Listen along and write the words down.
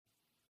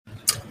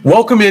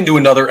Welcome into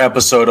another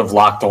episode of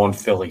Locked On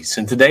Phillies.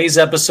 In today's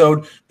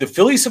episode, the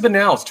Phillies have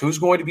announced who's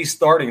going to be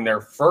starting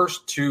their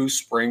first two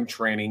spring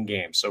training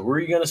games. So who are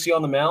you going to see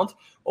on the mound?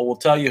 Well, we'll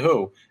tell you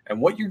who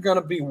and what you're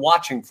going to be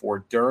watching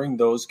for during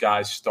those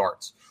guys'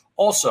 starts.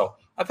 Also,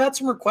 I've had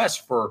some requests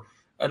for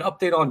an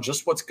update on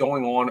just what's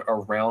going on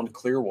around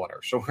Clearwater.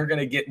 So we're going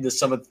to get into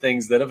some of the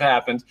things that have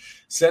happened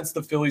since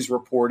the Phillies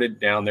reported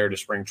down there to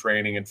spring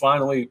training. And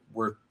finally,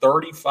 we're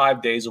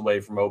 35 days away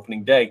from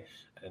opening day.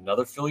 And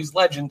another Phillies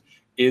legend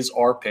is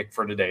our pick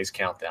for today's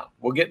countdown.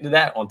 We'll get into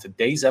that on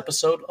today's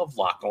episode of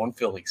Locked On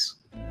Phillies.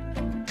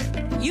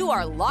 You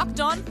are Locked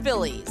On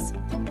Phillies,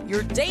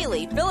 your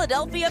daily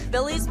Philadelphia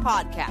Phillies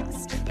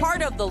podcast.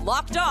 Part of the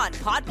Locked On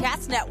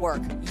Podcast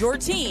Network, your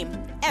team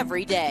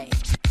every day.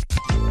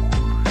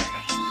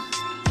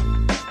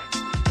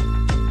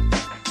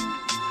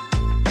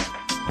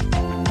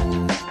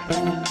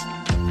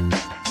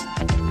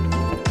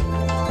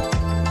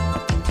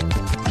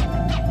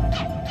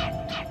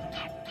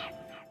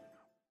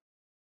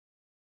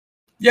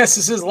 Yes,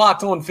 this is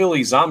Locked On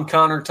Phillies. I'm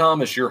Connor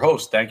Thomas, your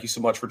host. Thank you so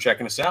much for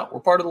checking us out.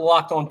 We're part of the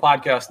Locked On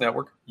Podcast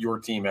Network, your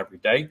team every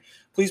day.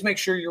 Please make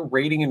sure you're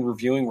rating and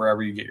reviewing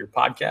wherever you get your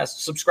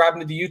podcasts. Subscribing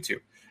to the YouTube.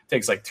 It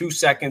takes like 2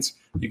 seconds.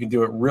 You can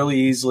do it really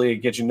easily. It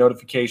gets you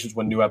notifications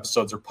when new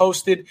episodes are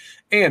posted,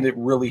 and it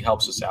really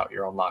helps us out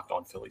here on Locked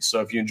On Phillies. So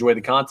if you enjoy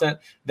the content,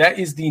 that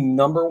is the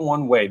number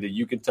one way that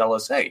you can tell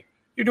us, hey,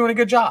 you're doing a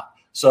good job.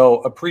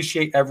 So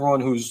appreciate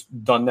everyone who's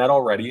done that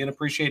already and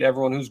appreciate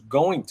everyone who's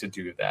going to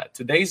do that.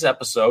 Today's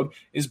episode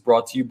is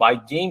brought to you by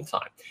Game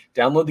Time.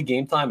 Download the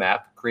Game Time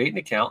app, create an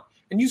account,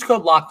 and use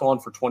code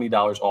LOCKEDON for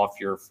 $20 off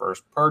your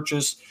first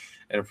purchase.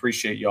 And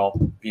appreciate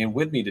y'all being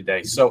with me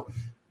today. So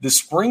the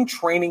spring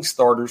training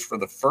starters for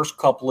the first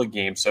couple of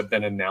games have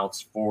been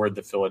announced for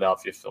the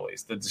Philadelphia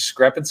Phillies. The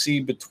discrepancy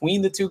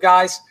between the two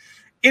guys,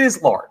 it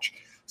is large.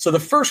 So the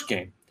first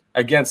game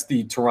against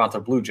the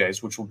Toronto Blue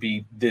Jays, which will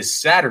be this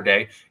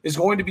Saturday, is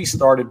going to be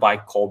started by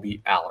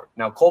Kolby Allard.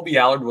 Now, Kolby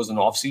Allard was an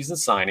offseason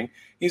signing.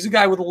 He's a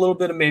guy with a little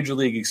bit of major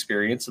league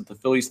experience that the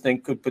Phillies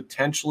think could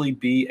potentially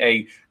be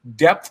a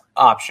depth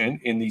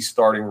option in the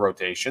starting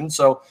rotation.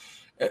 So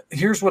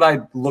here's what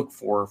I look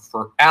for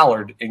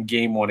Allard in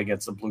game one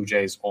against the Blue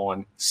Jays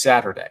on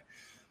Saturday.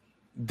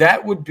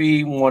 That would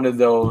be one of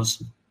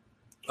those,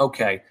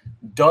 okay,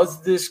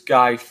 does this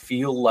guy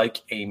feel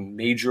like a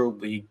major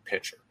league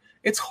pitcher?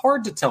 It's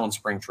hard to tell in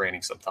spring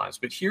training sometimes,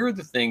 but here are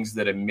the things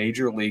that a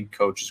major league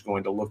coach is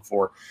going to look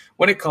for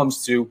when it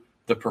comes to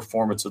the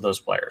performance of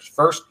those players.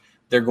 First,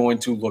 they're going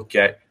to look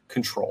at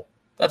control.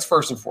 That's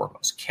first and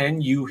foremost.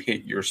 Can you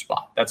hit your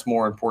spot? That's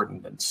more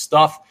important than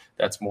stuff.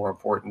 That's more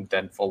important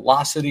than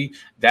velocity.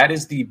 That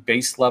is the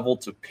base level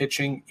to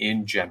pitching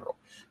in general.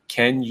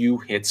 Can you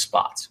hit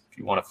spots? If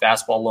you want a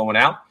fastball low and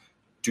out,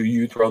 do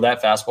you throw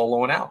that fastball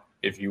low and out?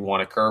 If you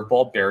want a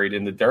curveball buried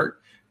in the dirt,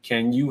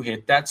 can you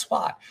hit that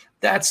spot?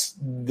 That's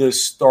the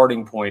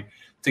starting point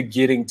to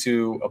getting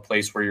to a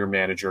place where your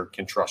manager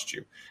can trust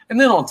you. And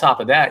then on top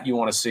of that, you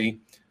want to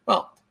see,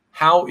 well,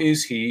 how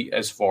is he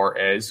as far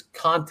as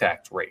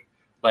contact rate?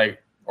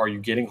 Like, are you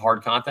getting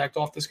hard contact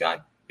off this guy?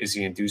 Is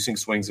he inducing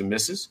swings and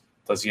misses?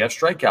 Does he have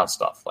strikeout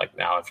stuff? Like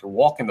now, if you're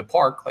walking the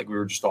park, like we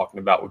were just talking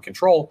about with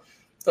control,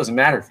 it doesn't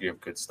matter if you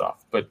have good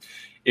stuff. But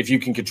if you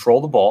can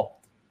control the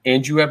ball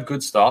and you have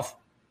good stuff,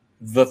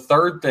 the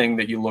third thing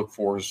that you look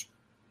for is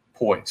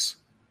poise.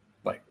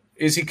 Like,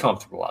 is he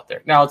comfortable out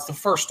there? Now, it's the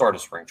first start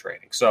of spring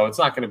training, so it's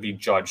not going to be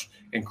judged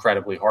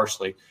incredibly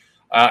harshly.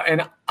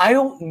 And I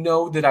don't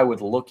know that I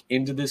would look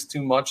into this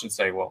too much and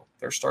say, well,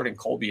 they're starting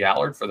Kolby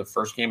Allard for the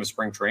first game of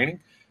spring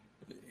training.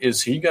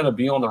 Is he going to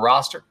be on the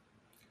roster?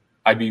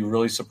 I'd be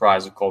really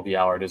surprised if Kolby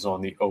Allard is on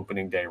the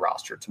opening day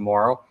roster.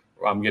 Tomorrow,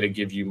 I'm going to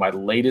give you my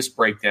latest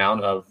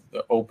breakdown of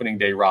the opening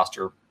day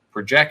roster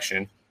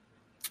projection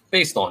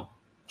based on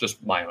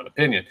just my own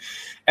opinion.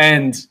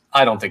 And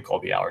I don't think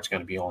Kolby Allard's going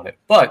to be on it.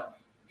 But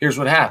here's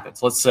what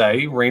happens. Let's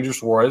say Ranger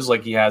Suarez,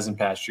 like he has in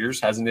past years,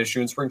 has an issue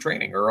in spring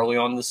training or early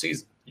on in the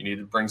season. You need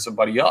to bring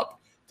somebody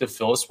up to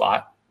fill a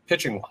spot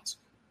pitching-wise.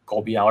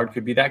 Kolby Allard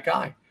could be that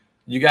guy.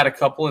 You got a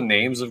couple of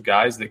names of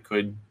guys that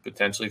could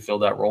potentially fill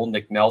that role.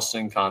 Nick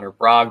Nelson, Connor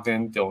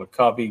Brogdon, Dylan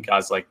Covey,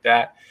 guys like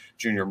that.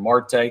 Junior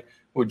Marte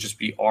would just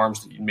be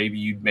arms that maybe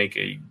you'd make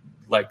a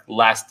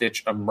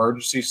last-ditch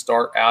emergency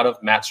start out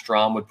of. Matt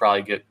Strahm would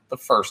probably get the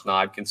first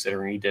nod,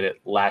 considering he did it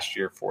last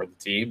year for the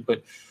team.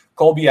 But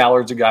Kolby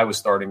Allard's a guy with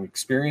starting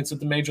experience at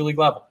the major league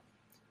level.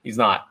 He's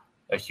not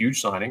a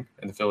huge signing,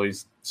 and the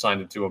Phillies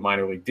signed him to a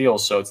minor league deal,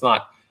 so it's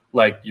not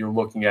like you're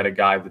looking at a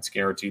guy that's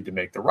guaranteed to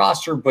make the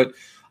roster. But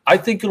I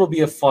think it'll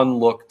be a fun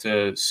look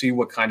to see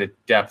what kind of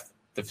depth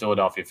the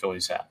Philadelphia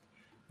Phillies have.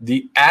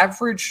 The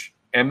average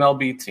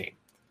MLB team,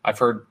 I've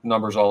heard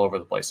numbers all over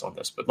the place on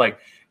this, but like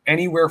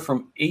anywhere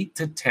from 8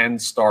 to 10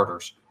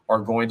 starters are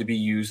going to be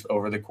used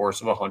over the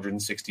course of a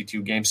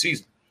 162-game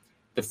season.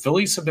 The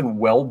Phillies have been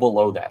well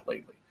below that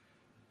lately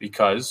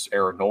because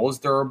Aaron Nola's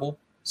durable,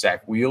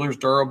 Zach Wheeler's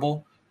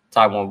durable,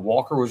 Taijuan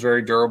Walker was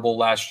very durable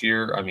last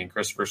year. I mean,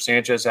 Christopher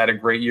Sanchez had a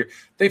great year.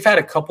 They've had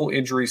a couple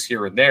injuries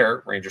here and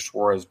there, Ranger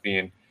Suarez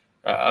being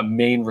a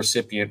main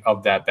recipient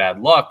of that bad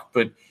luck,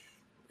 but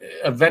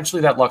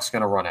eventually that luck's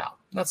going to run out.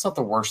 That's not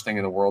the worst thing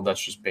in the world.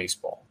 That's just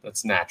baseball.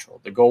 That's natural.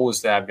 The goal is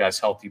to have guys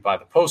healthy by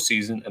the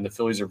postseason, and the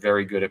Phillies are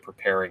very good at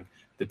preparing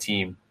the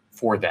team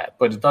for that.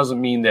 But it doesn't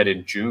mean that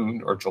in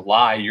June or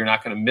July you're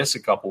not going to miss a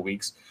couple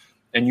weeks,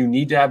 and you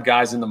need to have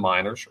guys in the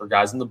minors or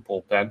guys in the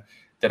bullpen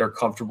that are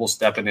comfortable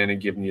stepping in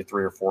and giving you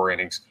 3 or 4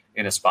 innings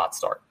in a spot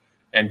start.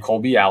 And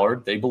Colby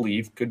Allard, they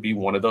believe, could be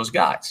one of those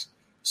guys.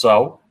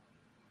 So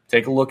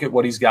take a look at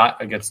what he's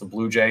got against the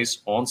Blue Jays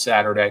on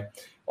Saturday.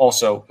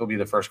 Also, he'll be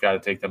the first guy to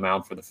take the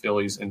mound for the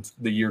Phillies in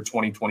the year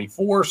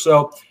 2024.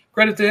 So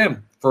credit to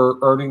him for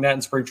earning that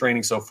in spring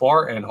training so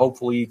far, and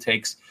hopefully he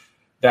takes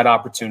that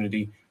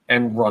opportunity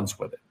and runs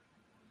with it.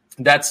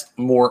 That's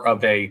more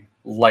of a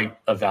light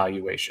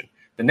evaluation.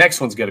 The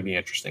next one's going to be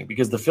interesting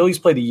because the Phillies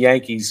play the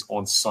Yankees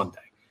on Sunday.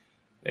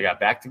 They got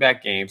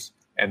back-to-back games,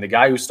 and the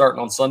guy who's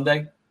starting on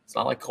Sunday, it's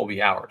not like Colby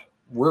Howard.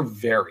 We're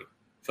very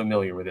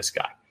familiar with this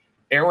guy.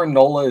 Aaron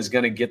Nola is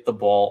going to get the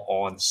ball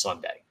on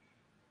Sunday,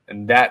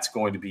 and that's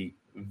going to be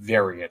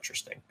very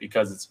interesting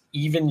because it's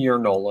even-year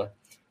Nola.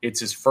 It's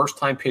his first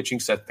time pitching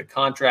since the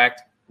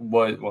contract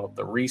was,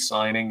 the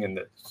re-signing and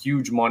the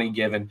huge money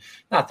given.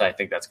 Not that I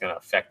think that's going to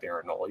affect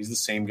Aaron Nola. He's the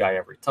same guy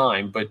every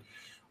time, but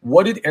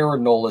what did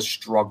Aaron Nola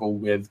struggle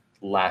with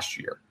last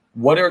year?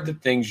 What are the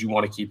things you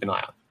want to keep an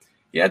eye on?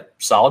 He had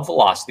solid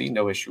velocity,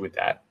 no issue with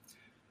that.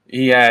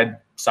 He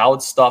had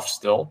solid stuff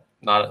still,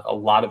 not a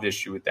lot of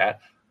issue with that.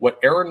 What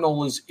Aaron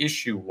Nola's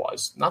issue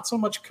was, not so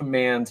much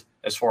command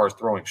as far as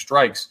throwing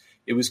strikes,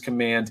 it was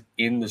command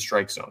in the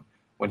strike zone.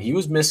 When he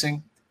was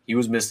missing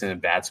in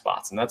bad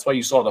spots. And that's why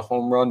you saw the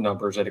home run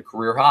numbers at a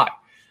career high.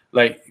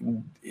 Like,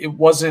 it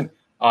wasn't,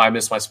 I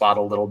missed my spot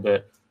a little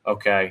bit.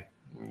 Okay,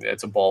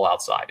 it's a ball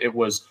outside. It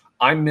was,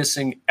 I'm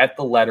missing at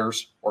the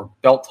letters or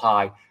belt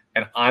high,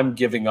 and I'm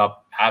giving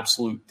up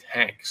absolute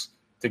tanks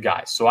to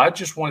guys. So I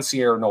just want to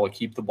see Aaron Nola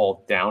keep the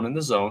ball down in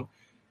the zone,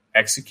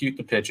 execute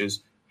the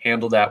pitches,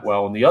 handle that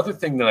well. And the other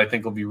thing that I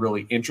think will be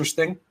really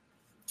interesting,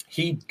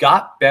 he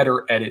got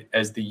better at it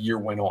as the year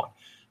went on.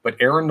 But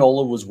Aaron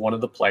Nola was one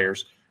of the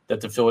players that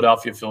the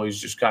Philadelphia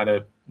Phillies just kind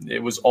of,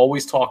 it was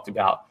always talked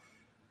about.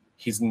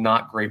 He's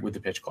not great with the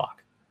pitch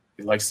clock.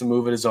 He likes to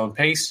move at his own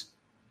pace.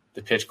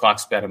 The pitch clock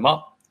sped him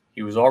up.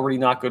 He was already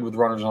not good with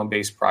runners on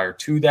base prior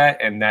to that,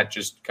 and that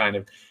just kind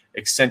of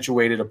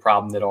accentuated a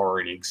problem that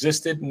already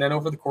existed. And then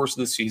over the course of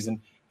the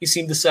season, he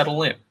seemed to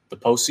settle in. The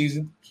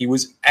postseason, he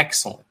was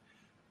excellent.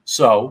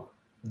 So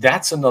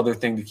that's another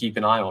thing to keep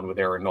an eye on with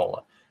Aaron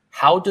Nola.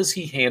 How does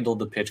he handle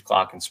the pitch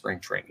clock in spring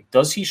training?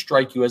 Does he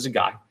strike you as a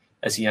guy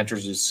as he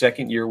enters his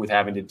second year with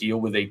having to deal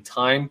with a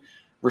time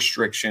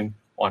restriction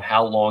on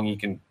how long he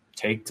can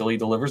take till he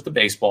delivers the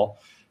baseball?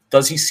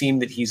 Does he seem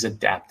that he's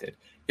adapted?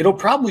 It'll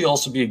probably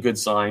also be a good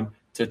sign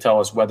to tell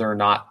us whether or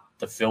not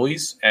the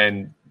Phillies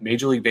and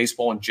Major League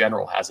Baseball in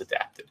general has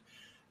adapted.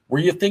 Were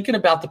you thinking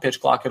about the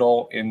pitch clock at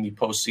all in the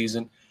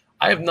postseason?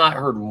 I have not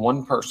heard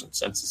one person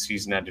since the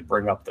season ended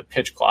bring up the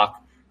pitch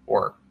clock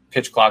or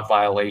pitch clock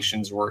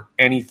violations or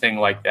anything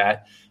like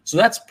that. So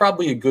that's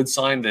probably a good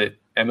sign that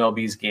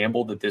MLB's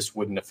gamble that this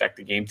wouldn't affect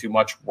the game too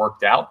much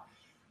worked out.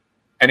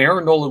 And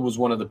Aaron Nola was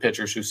one of the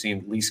pitchers who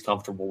seemed least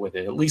comfortable with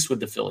it, at least with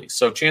the Phillies.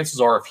 So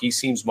chances are if he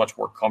seems much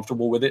more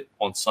comfortable with it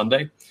on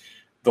Sunday,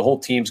 the whole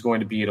team's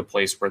going to be at a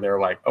place where they're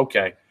like,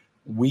 okay,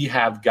 we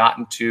have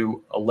gotten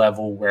to a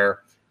level where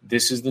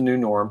this is the new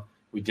norm.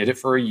 We did it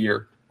for a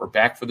year. We're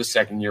back for the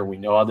second year. We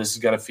know how this is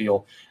going to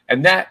feel.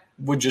 And that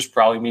would just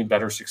probably mean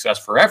better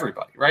success for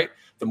everybody, right?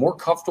 The more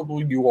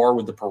comfortable you are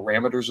with the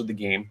parameters of the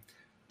game,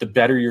 the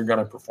better you're going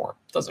to perform.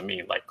 It doesn't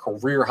mean like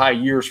career high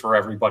years for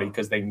everybody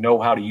because they know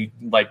how to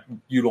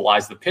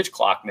utilize the pitch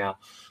clock now.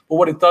 But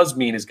what it does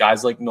mean is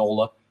guys like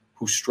Nola,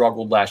 who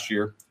struggled last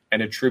year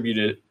and it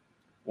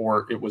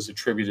was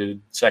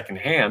attributed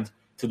secondhand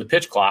to the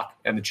pitch clock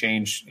and the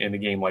change in the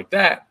game like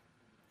that,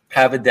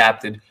 have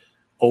adapted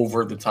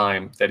over the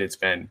time that it's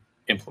been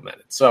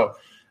implemented. So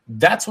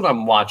that's what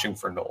I'm watching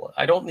for Nola.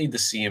 I don't need to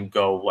see him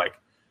go like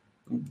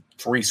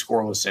 3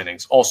 scoreless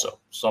innings. Also,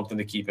 something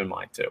to keep in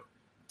mind too.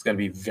 It's going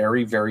to be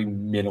very, very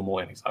minimal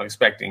innings. I'm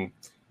expecting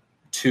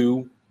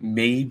 2,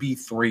 maybe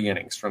 3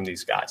 innings from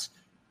these guys,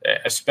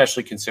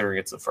 especially considering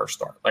it's the first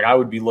start. Like I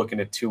would be looking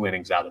at 2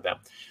 innings out of them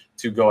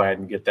to go ahead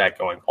and get that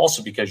going.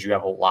 Also because you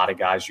have a lot of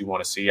guys you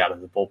want to see out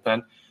of the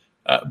bullpen.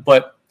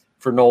 But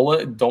for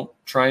Nola, don't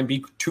try and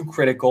be too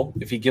critical.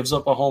 If he gives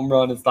up a home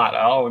run, it's not,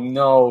 oh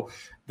no,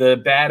 the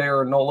bad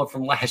Aaron Nola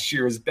from last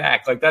year is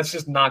back. Like that's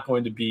just not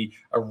going to be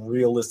a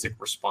realistic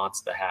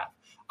response to have.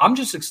 I'm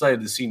just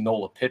excited to see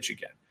Nola pitch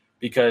again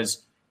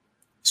because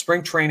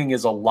spring training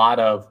is a lot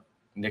of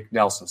Nick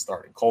Nelson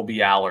starting,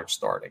 Colby Allard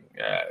starting,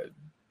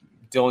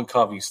 Dylan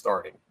Covey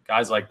starting,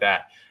 guys like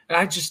that.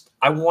 And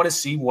I want to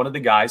see one of the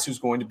guys who's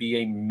going to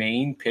be a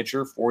main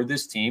pitcher for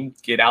this team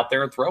get out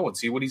there and throw and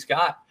see what he's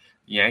got.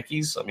 The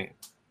Yankees, I mean,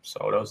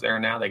 Soto's there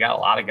now. They got a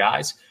lot of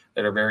guys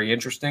that are very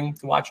interesting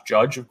to watch.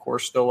 Judge, of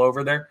course, still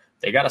over there.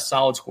 They got a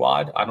solid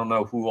squad. I don't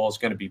know who all is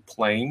going to be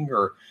playing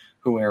or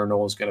who Aaron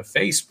Nola is going to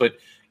face, but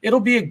it'll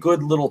be a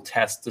good little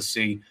test to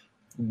see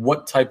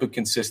what type of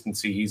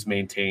consistency he's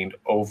maintained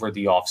over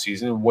the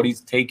offseason and what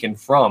he's taken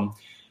from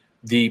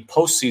the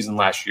postseason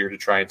last year to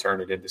try and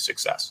turn it into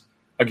success.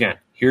 Again,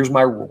 here's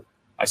my rule.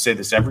 I say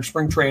this every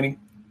spring training.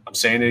 I'm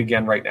saying it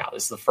again right now.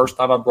 This is the first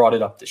time I brought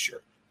it up this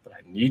year, but I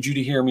need you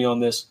to hear me on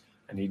this.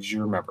 I need you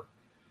to remember.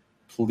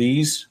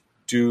 Please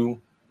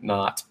do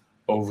not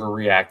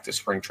overreact to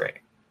spring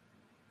training.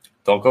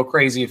 Don't go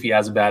crazy if he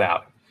has a bad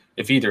outing.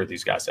 If either of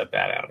these guys have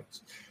bad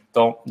outings.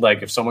 Don't,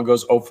 like, if someone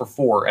goes 0 for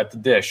 4 at the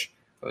dish,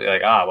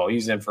 like, well,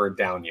 he's in for a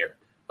down year.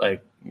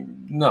 Like,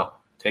 no.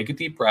 Take a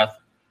deep breath.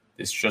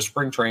 It's just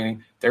spring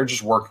training. They're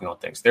just working on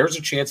things. There's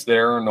a chance that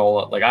Aaron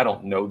Nola, like, I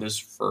don't know this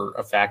for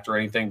a fact or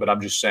anything, but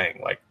I'm just saying,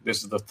 like,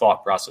 this is the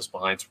thought process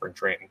behind spring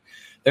training.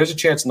 There's a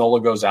chance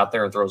Nola goes out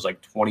there and throws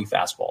like 20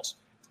 fastballs,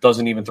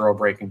 doesn't even throw a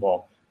breaking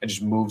ball, and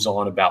just moves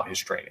on about his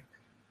training.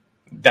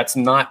 That's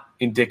not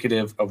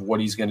indicative of what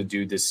he's going to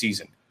do this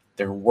season.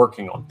 They're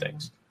working on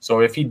things.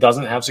 So if he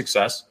doesn't have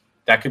success,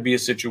 that could be a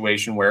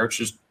situation where it's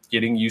just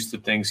getting used to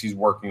things he's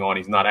working on.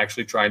 He's not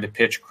actually trying to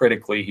pitch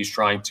critically. He's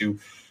trying to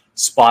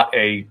spot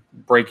a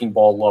breaking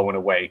ball low and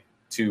away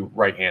to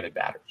right-handed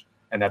batters.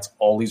 And that's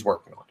all he's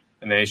working on.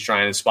 And then he's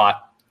trying to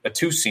spot a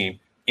two-seam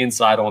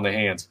inside on the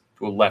hands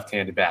to a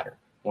left-handed batter,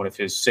 one of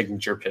his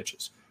signature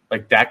pitches.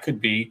 Like, that could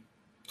be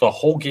the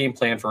whole game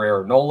plan for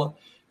Aaron Nola.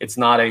 It's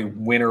not a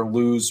win or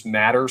lose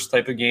matters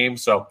type of game.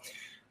 So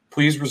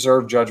please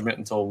reserve judgment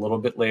until a little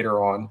bit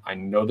later on. I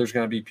know there's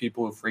going to be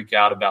people who freak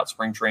out about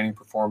spring training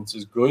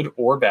performances, good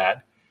or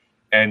bad.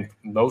 And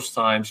most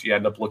times you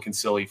end up looking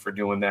silly for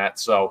doing that.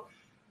 So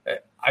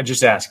I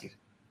just ask you,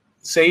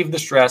 save the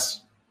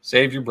stress,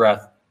 save your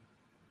breath,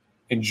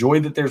 enjoy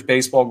that there's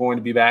baseball going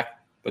to be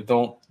back, but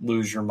don't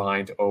lose your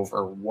mind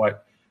over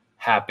what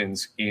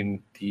happens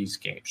in these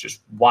games.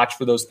 Just watch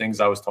for those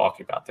things I was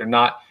talking about. They're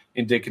not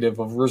indicative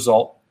of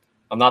result.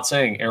 I'm not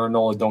saying Aaron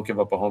Nola don't give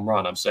up a home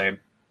run. I'm saying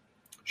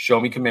show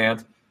me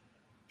command,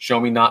 show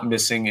me not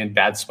missing in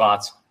bad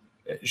spots,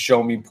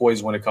 show me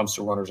poise when it comes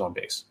to runners on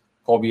base.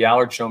 Colby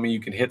Allard, show me you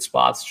can hit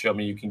spots, show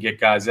me you can get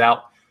guys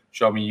out,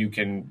 show me you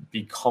can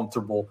be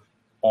comfortable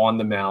on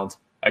the mound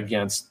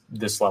against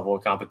this level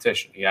of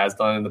competition. He has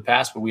done it in the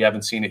past, but we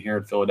haven't seen it here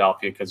in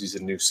Philadelphia because he's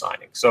a new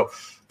signing. So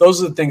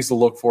those are the things to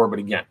look for. But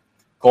again,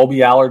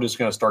 Colby Allard is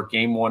going to start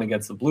game 1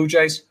 against the Blue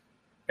Jays.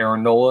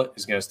 Aaron Nola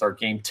is going to start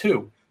game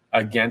 2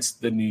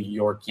 against the New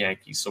York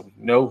Yankees. So we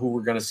know who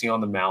we're going to see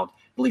on the mound,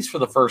 at least for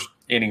the first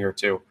inning or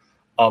two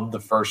of the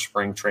first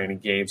spring training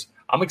games.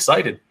 I'm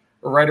excited.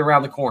 We're right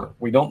around the corner.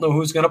 We don't know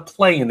who's going to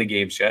play in the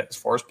games yet as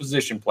far as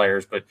position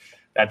players, but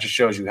that just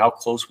shows you how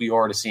close we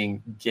are to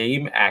seeing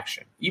game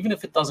action, even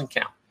if it doesn't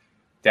count,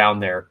 down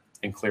there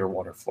in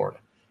Clearwater, Florida.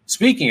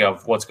 Speaking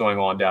of what's going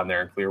on down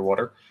there in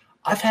Clearwater,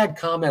 I've had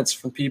comments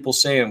from people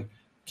saying,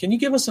 can you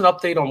give us an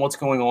update on what's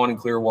going on in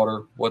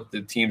Clearwater, what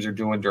the teams are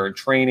doing during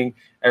training,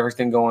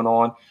 everything going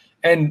on?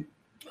 And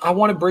I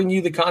want to bring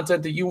you the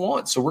content that you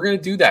want. So we're going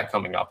to do that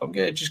coming up. I'm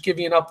going to just give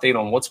you an update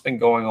on what's been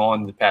going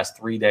on the past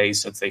 3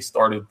 days since they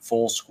started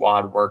full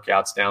squad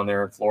workouts down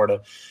there in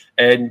Florida,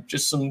 and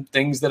just some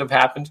things that have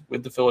happened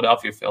with the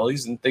Philadelphia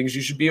Phillies and things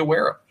you should be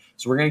aware of.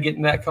 So we're going to get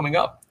into that coming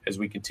up as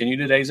we continue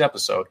today's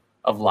episode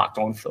of Locked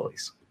On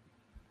Phillies.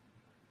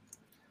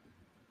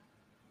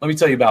 Let me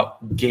tell you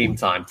about game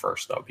time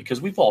first, though,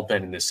 because we've all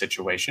been in this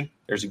situation.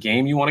 There's a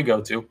game you want to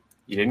go to.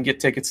 You didn't get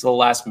tickets to the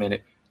last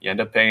minute. You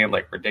end up paying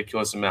like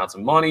ridiculous amounts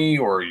of money,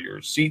 or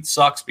your seat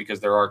sucks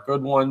because there are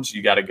good ones.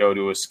 You got to go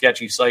to a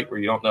sketchy site where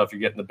you don't know if you're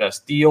getting the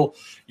best deal.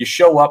 You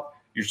show up,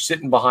 you're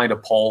sitting behind a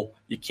pole.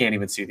 You can't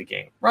even see the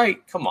game,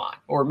 right? Come on.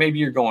 Or maybe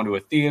you're going to a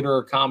theater,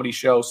 a comedy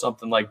show,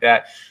 something like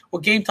that.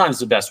 Well, Game Time is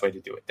the best way to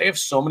do it. They have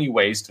so many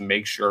ways to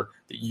make sure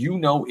that you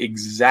know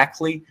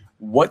exactly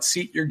what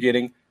seat you're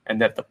getting and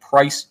that the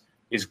price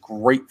is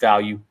great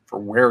value for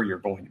where you're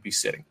going to be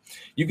sitting.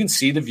 You can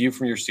see the view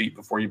from your seat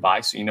before you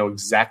buy, so you know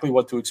exactly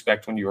what to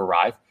expect when you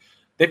arrive.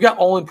 They've got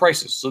all-in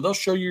prices, so they'll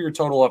show you your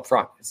total up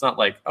front. It's not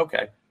like,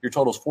 okay, your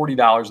total is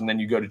 $40, and then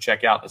you go to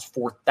check out, it's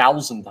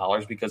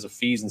 $4,000 because of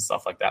fees and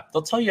stuff like that.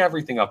 They'll tell you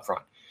everything up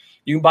front.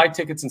 You can buy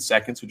tickets in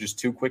seconds with just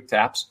 2 quick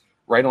taps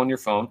right on your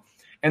phone,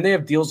 and they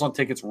have deals on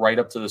tickets right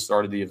up to the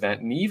start of the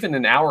event, and even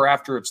an hour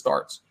after it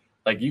starts.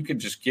 Like, you could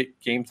just get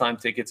Game Time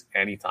tickets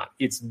anytime.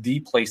 It's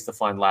the place to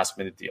find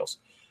last-minute deals.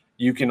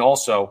 You can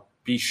also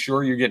be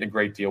sure you're getting a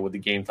great deal with the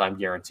Game Time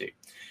guarantee.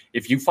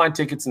 If you find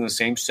tickets in the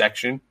same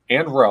section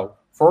and row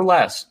for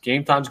less,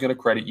 Game Time's going to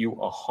credit you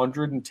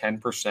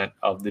 110%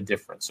 of the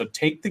difference. So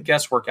take the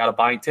guesswork out of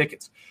buying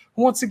tickets.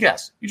 Who wants to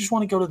guess? You just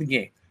want to go to the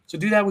game. So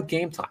do that with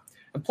Game Time.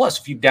 And plus,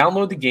 if you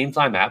download the Game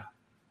Time app,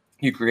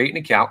 you create an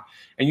account,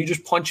 and you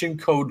just punch in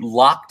code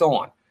LOCKED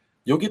ON,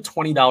 you'll get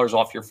 $20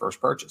 off your first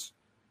purchase.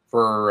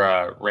 For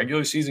a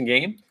regular season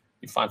game,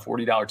 you find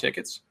 $40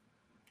 tickets,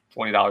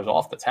 $20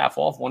 off. That's half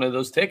off one of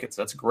those tickets.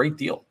 That's a great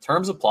deal.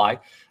 Terms apply.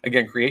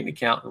 Again, create an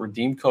account and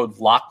redeem code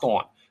LOCKED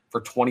ON for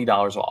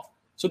 $20 off.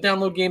 So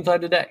download Game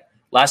Time today.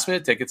 Last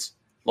minute tickets,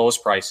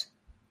 lowest price,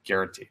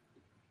 guaranteed.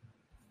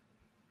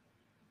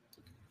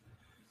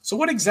 So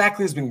what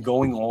exactly has been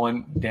going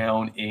on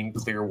down in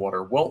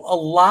Clearwater? Well, a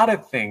lot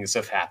of things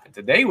have happened.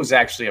 Today was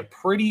actually a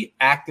pretty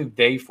active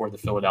day for the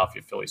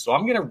Philadelphia Phillies. So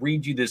I'm going to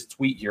read you this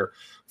tweet here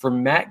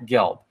from Matt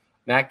Gelb.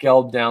 Matt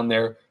Gelb down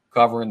there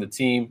covering the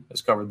team,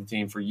 has covered the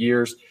team for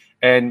years.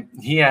 And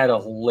he had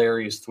a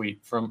hilarious tweet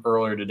from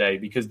earlier today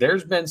because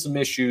there's been some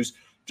issues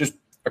just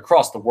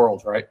across the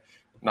world, right?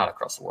 Not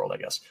across the world, I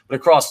guess, but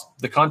across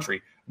the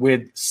country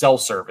with cell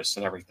service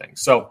and everything.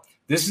 So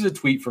this is a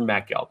tweet from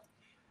Matt Gelb.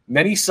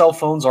 Many cell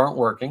phones aren't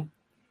working.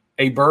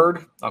 A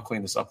bird, I'll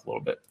clean this up a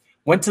little bit,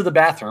 went to the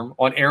bathroom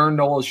on Aaron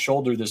Nola's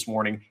shoulder this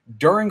morning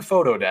during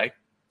photo day.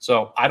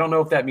 So I don't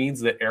know if that means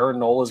that Aaron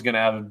Nola is going to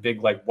have a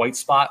big white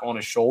spot on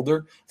his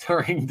shoulder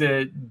during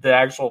the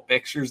actual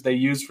pictures they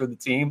use for the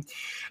team.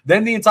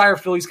 Then the entire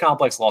Phillies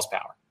complex lost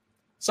power.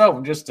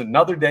 So just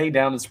another day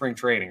down in spring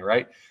training,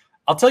 right?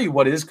 I'll tell you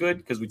what is good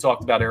because we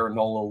talked about Aaron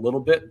Nola a little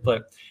bit,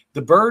 but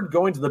the bird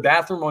going to the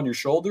bathroom on your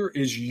shoulder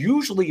is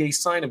usually a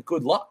sign of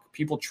good luck.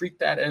 People treat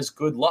that as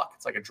good luck.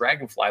 It's like a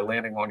dragonfly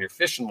landing on your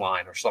fishing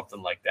line or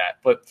something like that.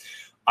 But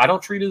I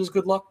don't treat it as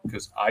good luck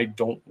because I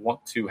don't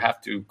want to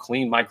have to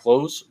clean my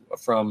clothes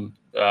from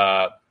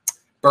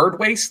bird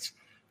waste.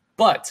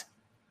 But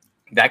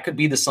that could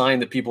be the sign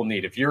that people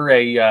need. If you're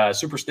a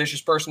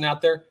superstitious person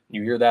out there,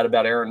 you hear that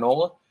about Aaron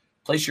Nola,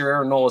 place your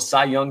Aaron Nola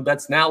Cy Young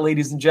bets now,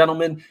 ladies and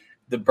gentlemen.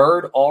 The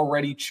bird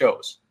already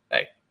chose.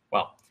 Hey,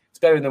 well, it's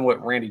better than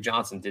what Randy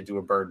Johnson did to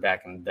a bird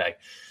back in the day.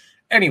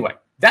 Anyway,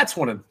 that's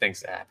one of the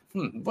things that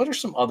happened. What are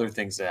some other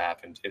things that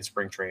happened in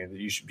spring training that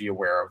you should be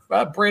aware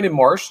of? Brandon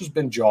Marsh has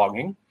been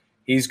jogging.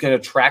 He's going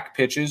to track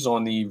pitches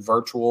on the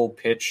virtual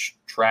pitch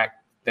track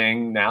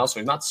thing now.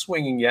 So he's not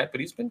swinging yet, but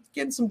he's been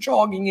getting some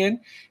jogging in.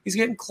 He's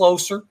getting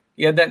closer.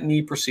 He had that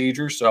knee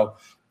procedure. So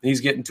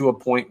he's getting to a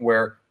point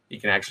where he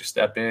can actually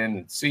step in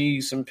and see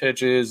some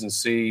pitches and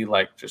see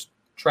just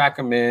track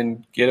them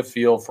in, get a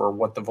feel for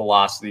what the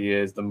velocity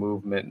is, the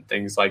movement, and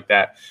things like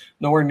that.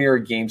 Nowhere near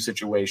a game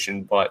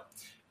situation, but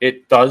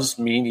it does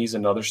mean he's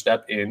another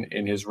step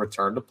in his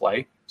return to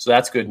play. So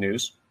that's good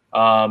news.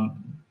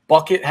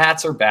 Bucket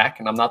hats are back,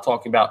 and I'm not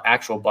talking about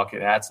actual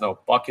bucket hats. No,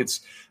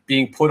 buckets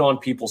being put on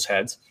people's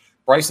heads.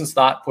 Bryson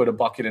Stott put a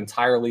bucket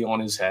entirely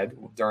on his head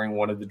during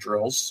one of the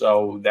drills.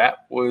 So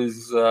that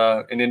was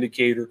an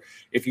indicator.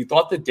 If you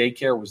thought the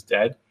daycare was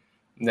dead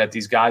and that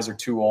these guys are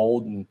too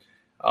old and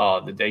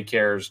the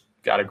daycare's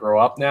got to grow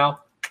up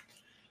now,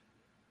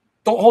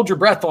 don't hold your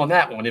breath on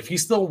that one. If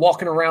he's still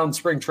walking around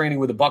spring training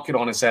with a bucket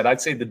on his head,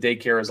 I'd say the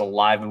daycare is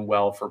alive and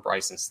well for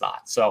Bryson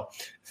Stott. So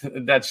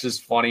that's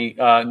just funny.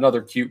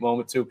 Another cute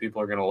moment, too.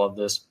 People are going to love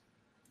this.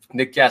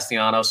 Nick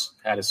Castellanos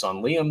had his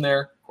son Liam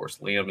there. Of course,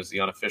 Liam is the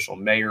unofficial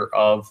mayor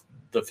of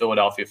the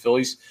Philadelphia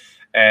Phillies,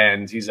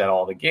 and he's at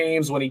all the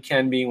games when he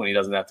can be, when he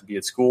doesn't have to be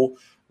at school.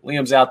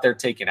 Liam's out there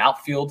taking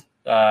outfield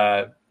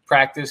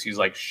practice. He's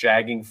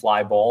shagging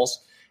fly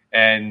balls.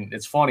 And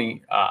it's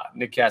funny,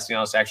 Nick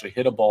Castellanos actually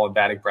hit a ball in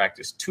batting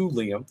practice to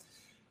Liam,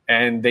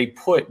 and they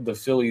put the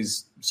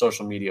Phillies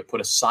social media,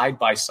 put a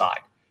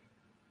side-by-side.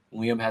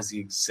 Liam has the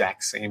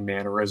exact same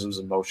mannerisms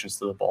and motions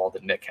to the ball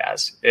that Nick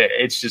has.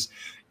 It's just,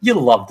 you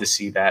love to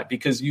see that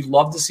because you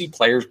love to see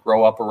players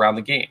grow up around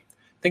the game.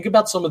 Think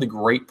about some of the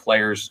great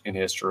players in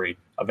history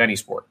of any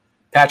sport.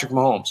 Patrick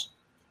Mahomes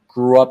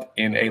grew up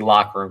in a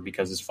locker room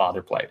because his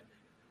father played.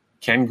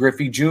 Ken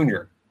Griffey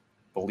Jr.,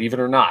 believe it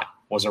or not,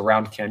 was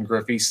around Ken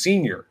Griffey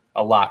Sr.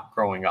 a lot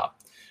growing up.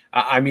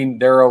 I mean,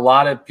 there are a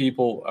lot of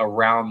people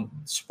around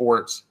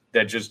sports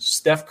that just –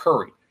 Steph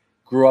Curry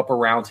grew up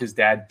around his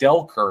dad,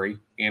 Del Curry,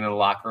 in a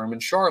locker room in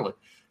Charlotte.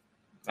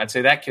 I'd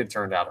say that kid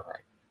turned out all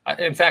right.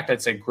 In fact,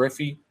 I'd say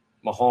Griffey,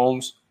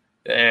 Mahomes,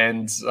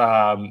 and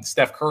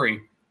Steph Curry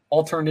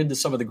all turned into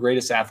some of the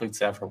greatest athletes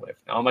to ever live.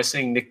 Now, am I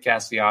saying Nick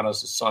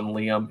Castellanos' son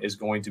Liam is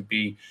going to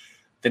be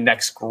the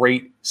next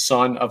great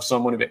son of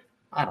someone of it?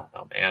 I don't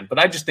know, man. But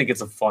I just think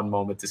it's a fun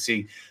moment to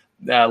see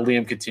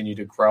Liam continue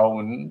to grow,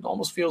 and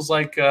almost feels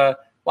like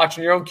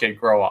watching your own kid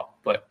grow up.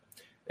 But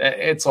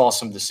it's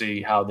awesome to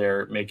see how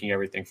they're making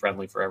everything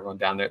friendly for everyone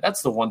down there.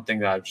 That's the one thing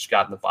that I've just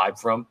gotten the vibe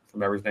from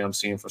everything I'm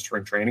seeing from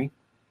spring training.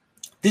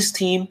 This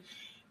team,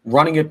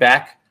 running it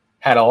back,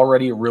 had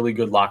already a really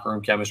good locker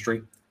room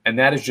chemistry, and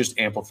that is just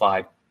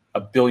amplified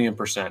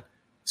 1,000,000,000%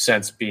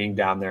 since being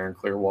down there in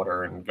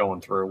Clearwater and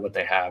going through what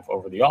they have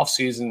over the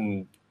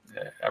offseason,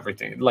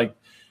 everything.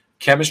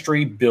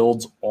 Chemistry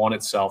builds on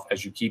itself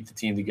as you keep the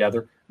team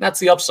together. And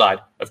that's the upside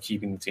of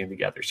keeping the team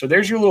together. So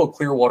there's your little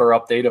Clearwater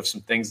update of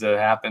some things that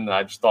happened that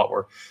I just thought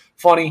were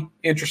funny,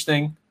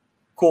 interesting,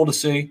 cool to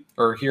see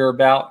or hear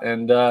about.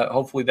 And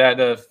hopefully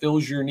that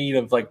fills your need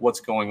of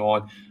what's going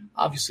on.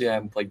 Obviously, I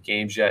haven't played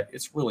games yet.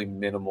 It's really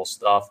minimal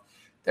stuff.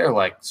 They're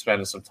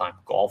spending some time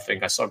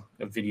golfing. I saw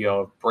a video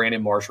of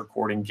Brandon Marsh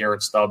recording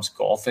Garrett Stubbs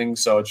golfing.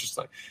 So it's just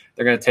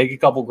they're going to take a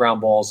couple ground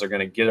balls. They're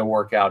going to get a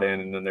workout in,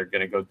 and then they're going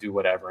to go do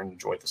whatever and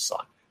enjoy the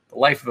sun. The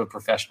life of a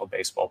professional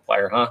baseball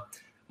player, huh?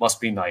 Must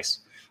be nice.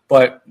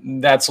 But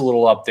that's a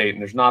little update,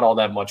 and there's not all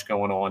that much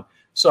going on.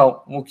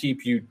 So we'll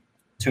keep you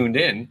tuned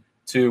in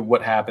to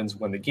what happens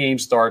when the game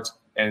starts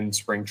and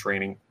spring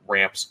training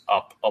ramps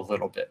up a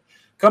little bit.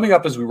 Coming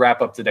up as we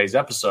wrap up today's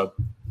episode,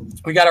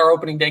 we got our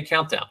opening day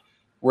countdown.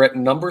 We're at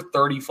number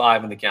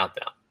 35 in the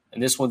countdown,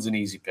 and this one's an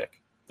easy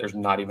pick. There's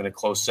not even a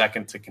close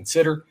second to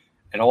consider.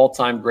 An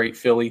all-time great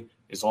Philly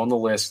is on the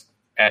list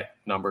at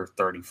number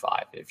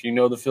 35. If you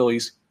know the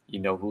Phillies, you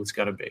know who it's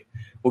going to be.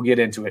 We'll get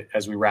into it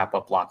as we wrap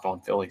up Locked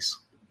On Phillies.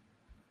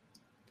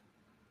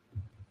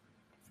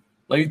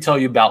 Let me tell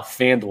you about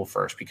FanDuel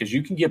first, because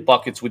you can get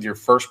buckets with your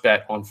first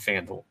bet on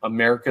FanDuel,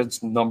 America's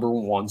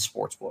 #1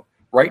 sportsbook.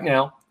 Right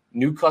now,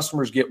 new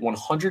customers get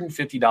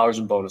 $150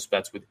 in bonus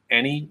bets with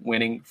any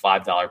winning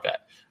 $5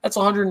 bet. That's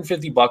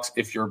 $150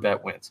 if your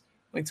bet wins.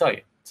 Let me tell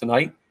you,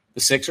 tonight,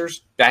 the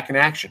Sixers back in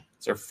action.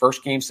 It's their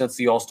first game since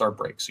the All-Star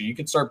break, so you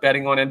can start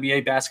betting on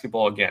NBA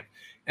basketball again.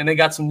 And they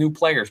got some new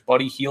players.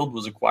 Buddy Hield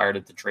was acquired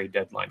at the trade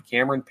deadline.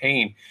 Cameron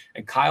Payne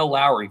and Kyle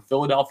Lowry,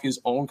 Philadelphia's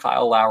own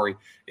Kyle Lowry,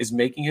 is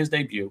making his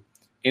debut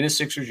in a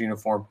Sixers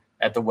uniform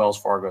at the Wells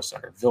Fargo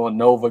Center.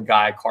 Villanova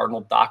guy,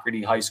 Cardinal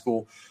Doherty High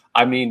School.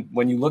 I mean,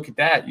 when you look at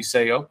that, you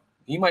say, oh,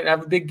 he might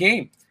have a big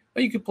game.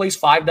 But you could place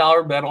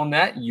 $5 bet on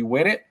that. You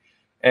win it.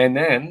 And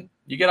then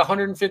you get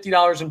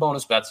 $150 in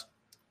bonus bets,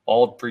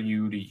 all for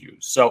you to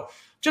use. So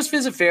just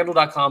visit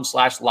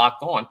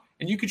FanDuel.com/lockedon,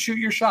 and you can shoot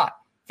your shot.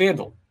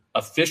 FanDuel,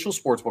 official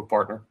sportsbook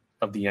partner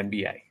of the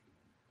NBA.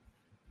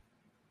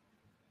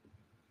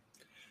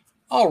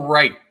 All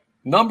right.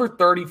 Number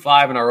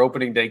 35 in our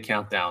opening day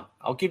countdown.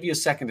 I'll give you a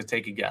second to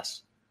take a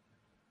guess.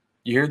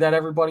 You hear that,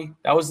 everybody?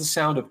 That was the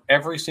sound of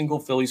every single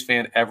Phillies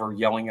fan ever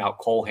yelling out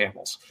Cole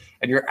Hamels.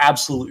 And you're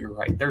absolutely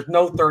right. There's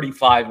no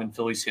 35 in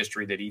Phillies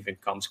history that even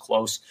comes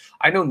close.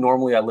 I know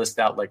normally I list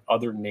out like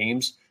other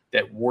names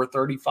that wore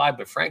 35,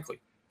 but frankly,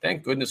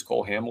 thank goodness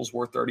Cole Hamels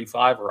wore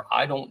 35, or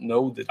I don't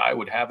know that I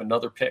would have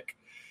another pick.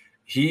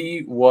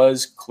 He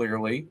was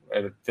clearly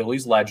a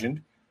Phillies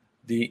legend,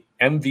 the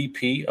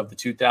MVP of the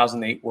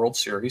 2008 World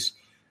Series.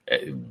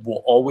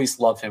 We'll always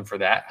love him for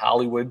that.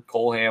 Hollywood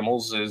Cole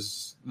Hamels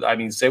is, I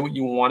mean, say what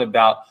you want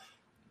about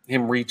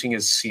him reaching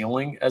his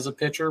ceiling as a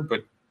pitcher,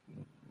 but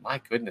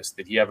my goodness,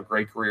 did he have a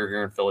great career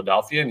here in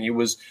Philadelphia? And he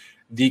was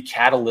the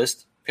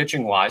catalyst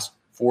pitching-wise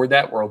for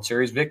that World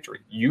Series victory.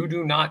 You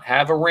do not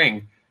have a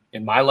ring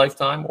in my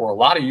lifetime, or a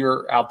lot of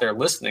your out there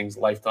listening's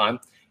lifetime,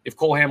 if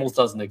Cole Hamels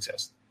doesn't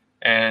exist.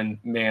 And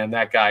man,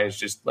 that guy is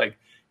just like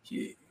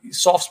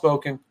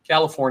soft-spoken,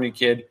 California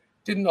kid,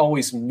 didn't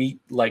always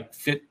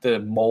fit the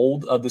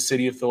mold of the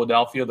city of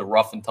Philadelphia, the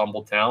rough and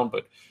tumble town,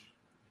 but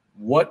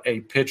what a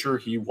pitcher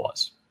he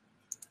was.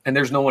 And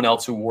there's no one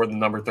else who wore the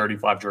number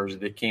 35 jersey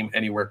that came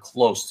anywhere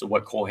close to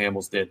what Cole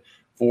Hamels did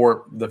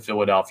for the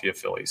Philadelphia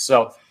Phillies.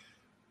 So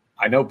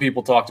I know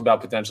people talked about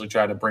potentially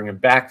trying to bring him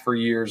back for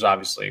years,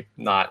 obviously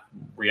not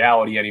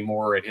reality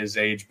anymore at his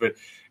age, but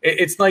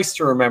it's nice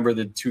to remember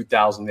the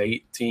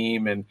 2008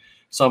 team and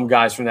some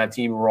guys from that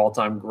team were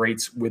all-time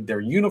greats with their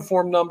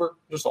uniform number,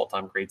 just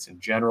all-time greats in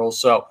general.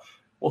 So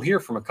we'll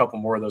hear from a couple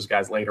more of those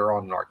guys later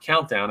on in our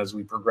countdown as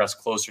we progress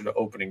closer to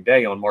opening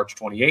day on March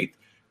 28th.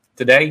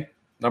 Today,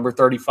 number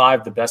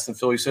 35, the best in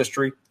Phillies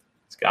history,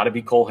 it's got to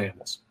be Cole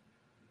Hamels.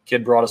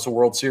 Kid brought us a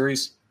World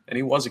Series, and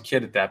he was a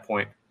kid at that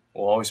point.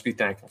 We'll always be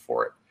thankful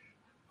for it.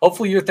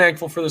 Hopefully you're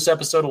thankful for this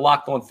episode of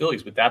Locked On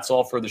Phillies, but that's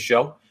all for the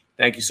show.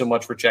 Thank you so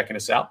much for checking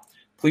us out.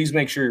 Please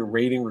make sure you're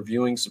rating,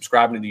 reviewing,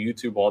 subscribing to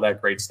YouTube, all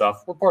that great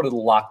stuff. We're part of the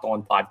Locked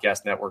On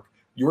Podcast Network,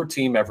 your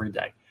team every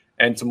day.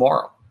 And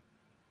tomorrow,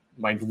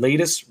 my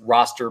latest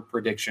roster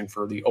prediction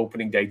for the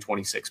opening day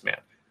 26-man.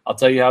 I'll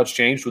tell you how it's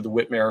changed with the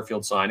Whit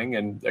Merrifield signing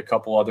and a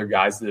couple other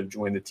guys that have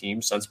joined the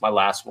team since my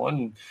last one.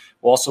 And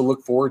we'll also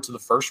look forward to the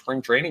first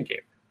spring training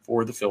game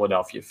for the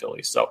Philadelphia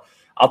Phillies. So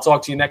I'll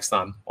talk to you next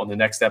time on the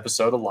next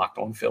episode of Locked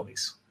On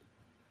Phillies.